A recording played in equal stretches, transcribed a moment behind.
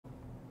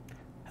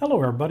Hello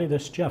everybody,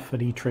 this is Jeff at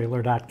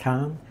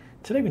etrailer.com.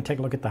 Today we're going to take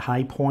a look at the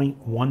High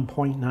Pointe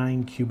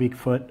 1.9 cubic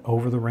foot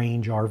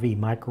over-the-range RV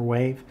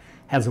microwave.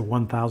 Has a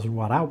 1000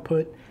 watt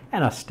output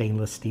and a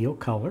stainless steel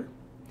color.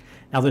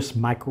 Now this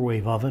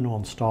microwave oven will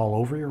install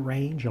over your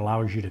range,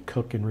 allows you to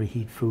cook and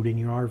reheat food in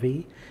your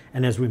RV.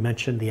 And as we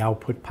mentioned, the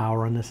output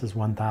power on this is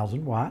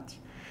 1000 watts.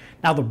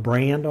 Now the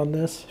brand on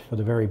this, for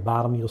the very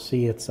bottom you'll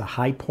see it's a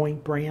High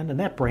Pointe brand, and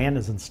that brand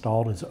is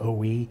installed as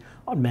OE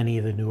on many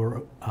of the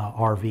newer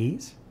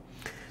RVs.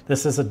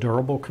 This is a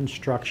durable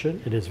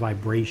construction. It is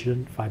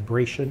vibration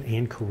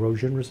and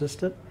corrosion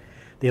resistant.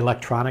 The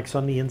electronics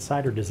on the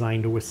inside are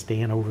designed to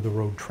withstand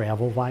over-the-road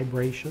travel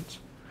vibrations.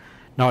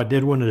 Now I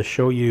did want to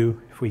show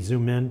you, if we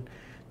zoom in,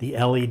 the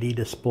LED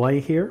display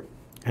here,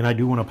 and I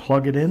do want to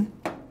plug it in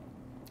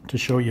to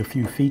show you a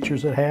few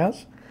features it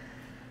has.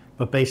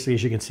 But basically,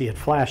 as you can see it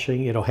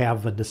flashing, it'll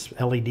have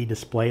a LED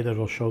display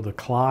that'll show the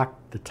clock,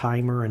 the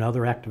timer, and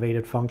other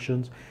activated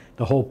functions.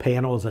 The whole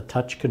panel is a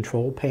touch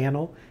control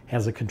panel,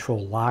 has a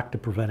control lock to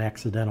prevent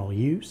accidental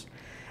use.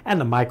 And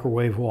the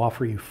microwave will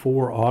offer you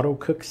 4 auto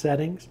cook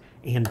settings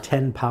and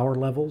 10 power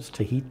levels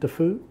to heat the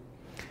food.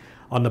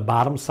 On the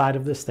bottom side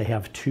of this, they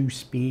have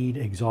 2-speed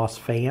exhaust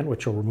fan,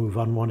 which will remove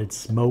unwanted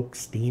smoke,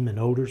 steam, and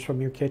odors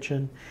from your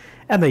kitchen.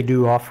 And they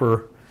do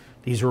offer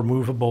these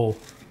removable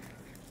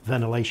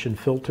ventilation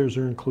filters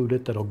are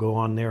included that'll go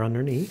on there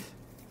underneath.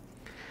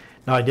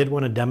 Now I did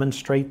want to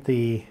demonstrate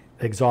the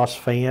exhaust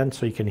fan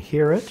so you can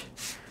hear it,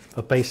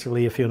 but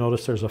basically if you'll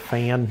notice there's a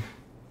fan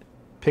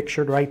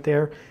pictured right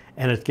there,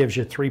 and it gives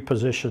you 3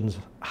 positions: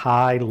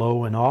 high,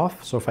 low, and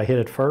off. So if I hit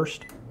it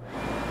first,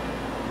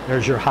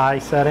 there's your high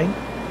setting.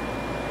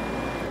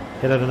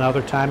 Hit it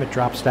another time, it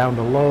drops down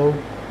to low,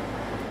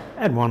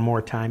 and one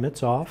more time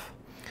it's off.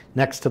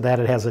 Next to that,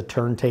 it has a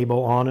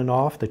turntable on and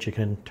off that you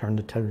can turn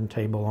the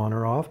turntable on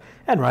or off.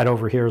 And right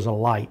over here is a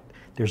light.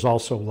 There's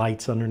also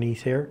lights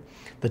underneath here.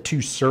 The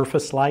 2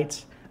 surface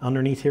lights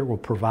underneath here will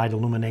provide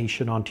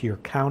illumination onto your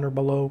counter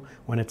below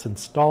when it's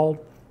installed.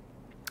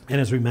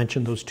 And as we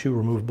mentioned, those 2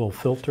 removable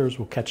filters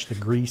will catch the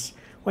grease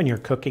when you're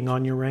cooking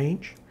on your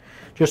range.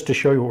 Just to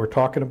show you what we're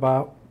talking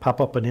about, pop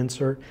up an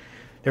insert.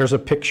 There's a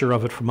picture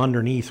of it from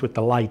underneath with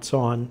the lights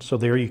on. So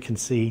there you can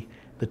see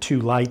the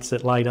 2 lights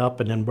that light up,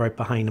 and then right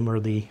behind them are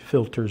the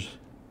filters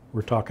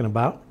we're talking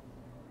about.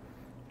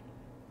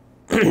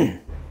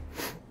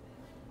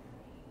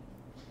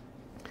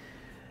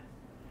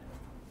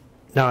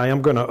 Now I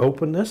am going to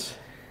open this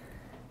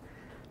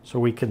so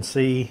we can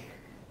see.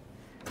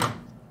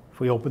 If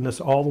we open this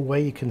all the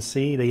way, you can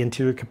see the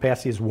interior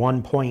capacity is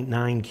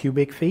 1.9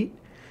 cubic feet.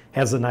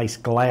 Has a nice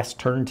glass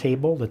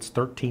turntable that's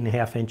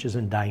 13.5 inches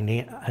in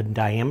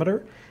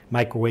diameter.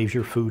 Microwaves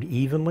your food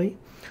evenly.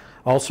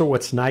 Also,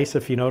 what's nice,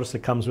 if you notice,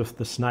 it comes with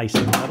this nice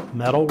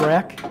metal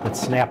rack that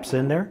snaps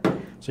in there.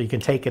 So you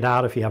can take it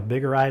out if you have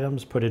bigger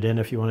items, put it in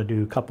if you want to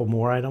do a couple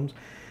more items.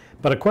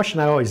 But a question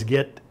I always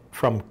get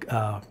from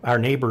our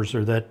neighbors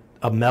are that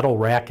a metal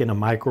rack in a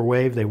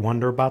microwave, they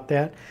wonder about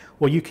that.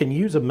 Well, you can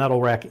use a metal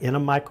rack in a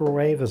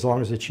microwave as long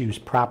as it's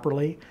used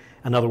properly.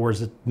 In other words,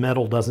 the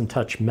metal doesn't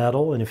touch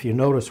metal. And if you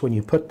notice, when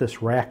you put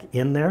this rack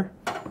in there,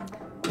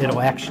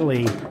 it'll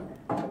actually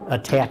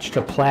attach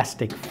to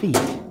plastic feet.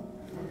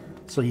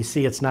 So you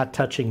see it's not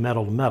touching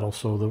metal to metal,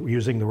 so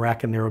using the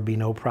rack in there would be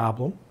no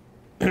problem.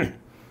 I'll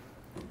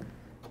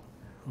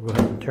go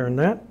ahead and turn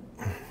that.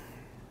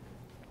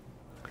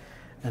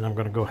 And I'm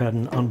going to go ahead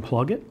and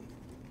unplug it.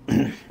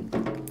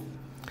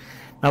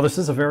 Now this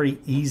is a very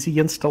easy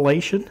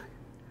installation.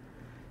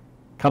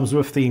 Comes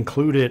with the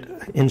included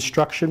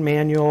instruction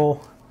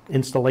manual,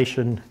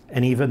 installation,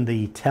 and even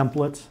the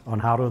templates on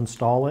how to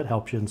install it,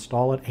 helps you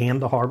install it, and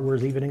the hardware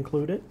is even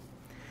included.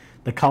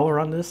 The color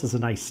on this is a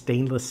nice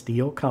stainless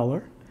steel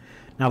color.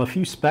 Now the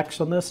few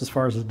specs on this as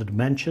far as the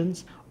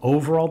dimensions,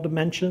 overall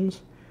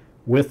dimensions,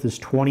 width is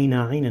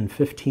 29 and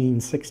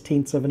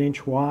 15/16 of an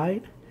inch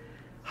wide.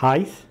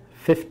 Height,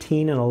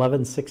 15 and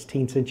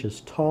 11/16 inches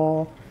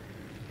tall.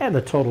 And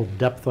the total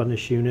depth on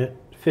this unit,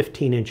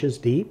 15 inches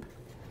deep.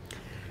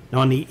 Now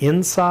on the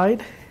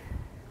inside,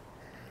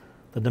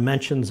 the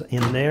dimensions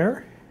in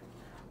there,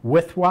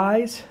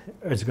 width-wise,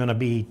 is going to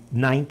be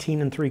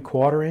 19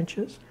 3/4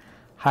 inches.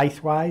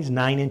 Height-wise,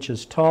 9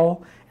 inches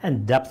tall,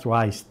 and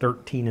depth-wise,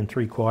 13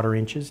 3/4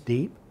 inches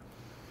deep.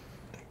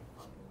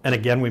 And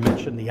again, we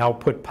mentioned the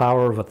output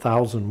power of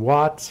 1000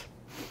 watts.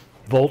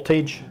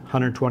 Voltage,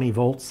 120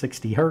 volts,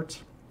 60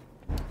 hertz.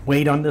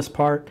 Weight on this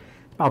part,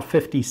 about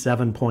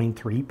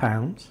 57.3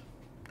 pounds.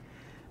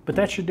 But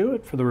that should do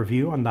it for the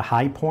review on the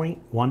High Pointe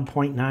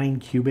 1.9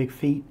 cubic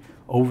feet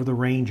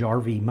over-the-range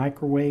RV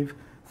microwave,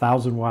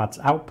 1000 watts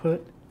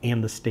output,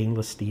 and the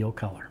stainless steel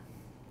color.